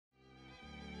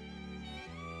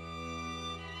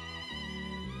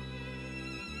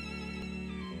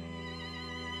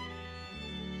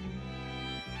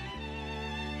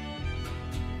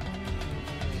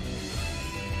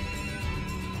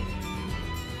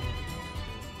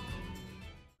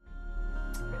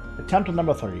Attempt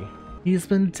number 3. He's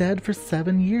been dead for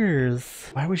 7 years.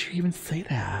 Why would you even say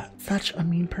that? Such a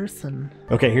mean person.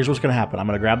 Okay, here's what's gonna happen. I'm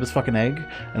gonna grab this fucking egg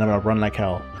and I'm gonna run like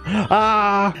hell.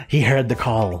 Ah! He heard the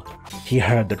call. He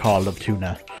heard the call of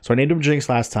tuna. So I named him Jinx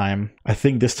last time. I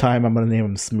think this time I'm gonna name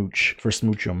him Smooch for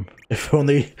Smoochum. If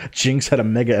only Jinx had a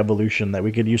mega evolution that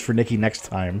we could use for Nikki next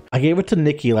time. I gave it to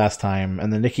Nikki last time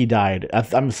and then Nikki died.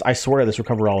 I swear this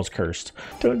recoverall is cursed.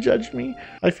 Don't judge me.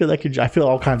 I feel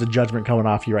all kinds of judgment coming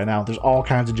off you right now. There's all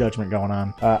kinds of judgment going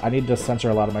on. I need to censor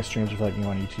a lot of my streams with like you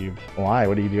on YouTube. Why?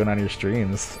 What are you doing on your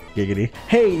streams? Giggity.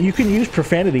 Hey, you can use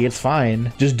profanity. It's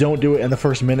fine. Just don't do it in the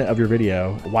first minute of your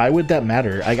video. Why would that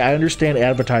matter? I understand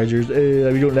advertisers.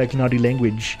 We don't like naughty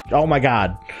language. Oh my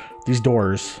god. These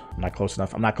doors. I'm not close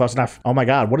enough. I'm not close enough. Oh my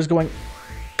god. What is going...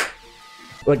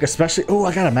 Like, especially... Oh,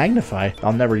 I gotta magnify.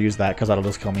 I'll never use that because that'll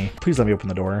just kill me. Please let me open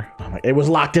the door. Oh my... It was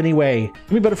locked anyway. It's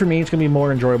gonna be better for me. It's gonna be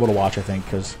more enjoyable to watch, I think,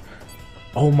 because...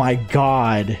 Oh my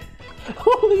god.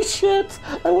 Holy shit.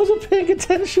 I wasn't paying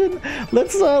attention.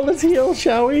 Let's heal,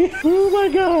 shall we? Oh my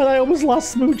god. I almost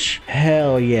lost Smooch.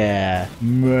 Hell yeah.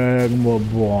 Magma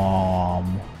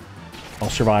bomb. I'll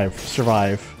survive.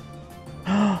 Survive.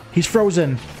 He's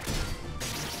frozen.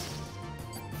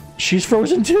 She's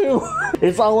frozen too.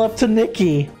 It's all up to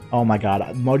Nikki. Oh my god.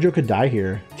 Mojo could die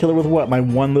here. Kill her with what? My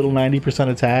one little 90%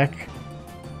 attack?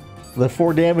 The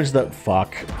 4 damage that...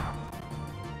 Fuck.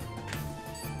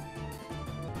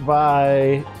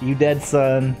 Bye. You dead,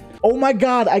 son. Oh my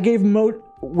god. I gave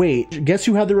Wait, guess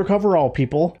who had the recoverall,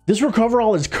 people? This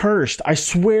recoverall is cursed. I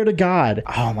swear to god.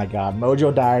 Oh my god.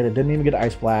 Mojo died. It didn't even get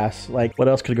Ice Blast. Like, what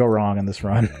else could go wrong in this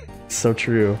run? So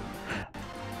true.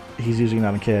 He's using it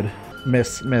on a kid.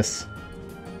 Miss.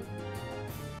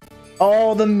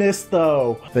 Oh, the miss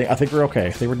though. I think we're okay.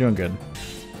 I think we're doing good.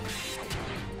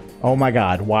 Oh my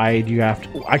god, why do you have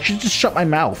to... I should just shut my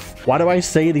mouth. Why do I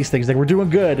say these things? Like, we're doing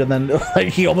good, and then like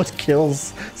he almost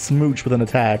kills Smooch with an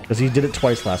attack because he did it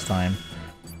twice last time.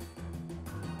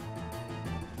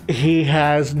 He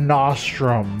has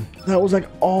Nostrum. That was like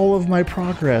all of my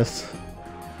progress.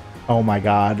 Oh my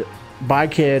god. Bye,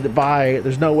 kid. Bye.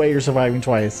 There's no way you're surviving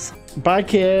twice. Bye,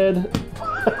 kid.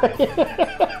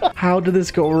 How did this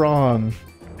go wrong?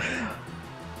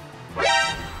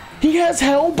 He has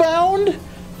Hellbound?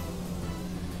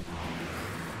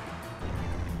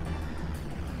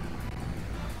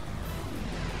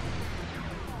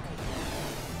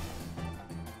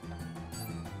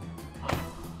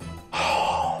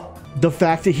 The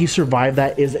fact that he survived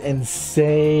that is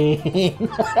insane.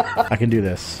 I can do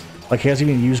this. Like, he hasn't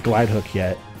even used Glide Hook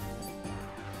yet.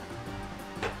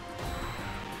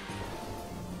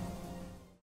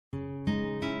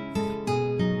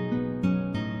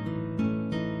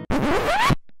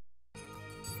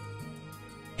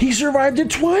 He survived it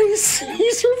twice!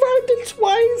 He survived it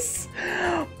twice!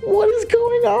 What is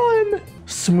going on?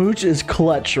 Smooch is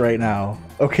clutch right now,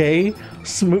 okay?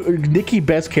 Nikki,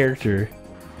 best character.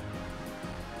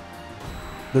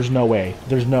 There's no way.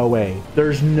 There's no way.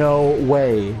 There's no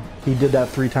way he did that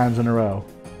 3 times in a row.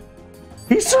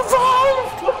 He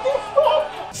survived! What the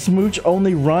fuck? Smooch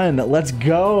only run. Let's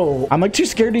go. I'm like too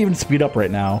scared to even speed up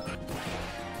right now.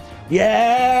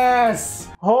 Yes!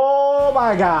 Oh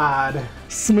my god.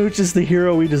 Smooch is the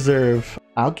hero we deserve.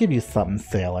 I'll give you something,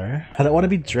 sailor. I don't want to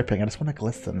be dripping. I just want to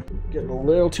glisten. Getting a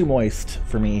little too moist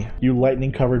for me. You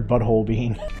lightning-covered butthole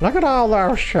bean. Look at all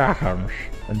those seconds.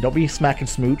 And don't be smacking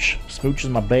Smooch. Smooch is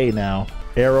my bae now.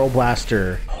 Arrow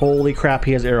Blaster. Holy crap,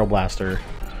 he has Arrow Blaster.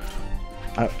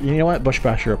 You know what? Bush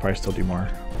Basher will probably still do more.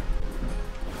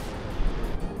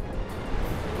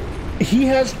 He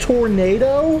has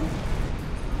Tornado?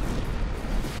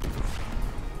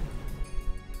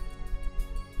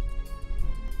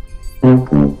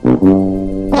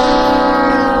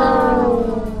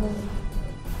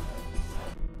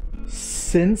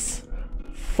 Since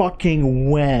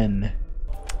fucking when?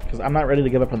 Because I'm not ready to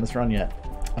give up on this run yet.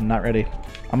 I'm not ready.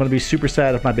 I'm gonna be super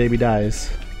sad if my baby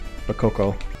dies. But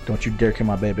Coco, don't you dare kill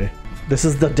my baby. This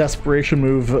is the desperation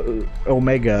move,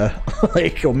 Omega.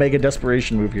 Like, Omega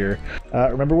desperation move here.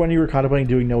 Remember when you were contemplating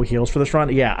doing no heals for this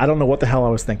run? Yeah, I don't know what the hell I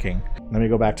was thinking. Let me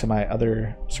go back to my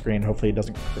other screen. Hopefully it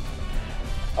doesn't...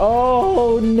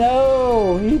 Oh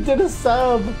no! He did a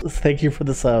sub! Thank you for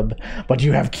the sub, but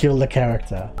you have killed the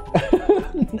character.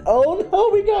 Oh no,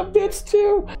 we got bits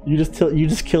too! You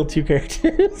just killed 2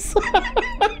 characters.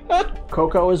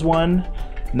 Coco is 1,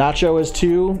 Nacho is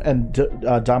 2, and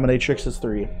Dominatrix is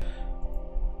 3.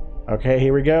 Okay,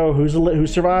 here we go. Who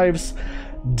survives?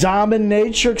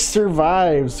 Dominatrix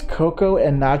survives. Coco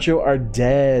and Nacho are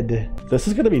dead. This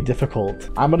is gonna be difficult.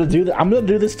 I'm gonna do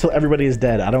this till everybody is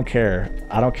dead. I don't care.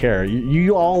 I don't care.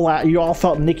 You all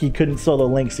thought Nikki couldn't sell the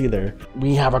links either.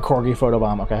 We have a corgi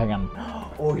photobomb. Okay, hang on.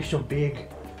 Oh, he's so big.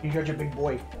 He's such a big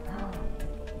boy.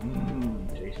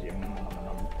 Tasty.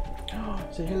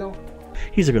 Say hello.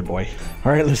 He's a good boy.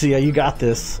 All right, Lucia, you got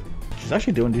this. She's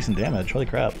actually doing decent damage. Holy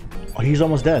crap. Oh, he's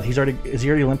almost dead. Is he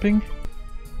already limping?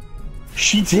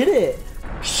 She did it.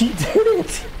 She did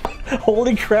it.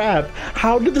 Holy crap.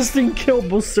 How did this thing kill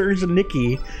both Serge and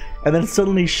Nikki? And then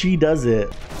suddenly she does it.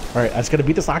 All right, I just gotta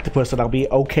beat this octopus and I'll be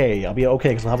okay. I'll be okay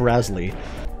because I'll have Razzly.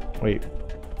 Wait,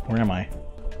 where am I?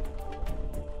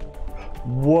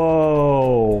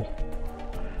 Whoa.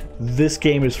 This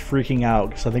game is freaking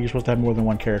out because I think you're supposed to have more than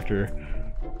one character.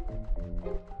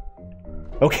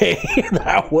 Okay,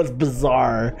 that was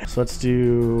bizarre. So let's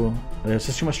do... There's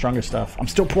just too much stronger stuff. I'm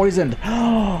still poisoned.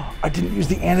 I didn't use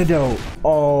the antidote.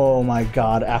 Oh my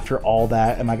god, after all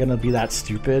that, am I gonna be that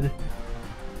stupid?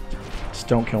 Just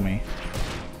don't kill me.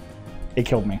 It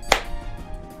killed me.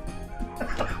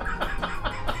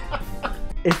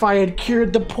 If I had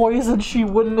cured the poison, she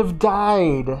wouldn't have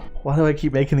died. Why do I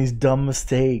keep making these dumb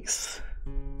mistakes?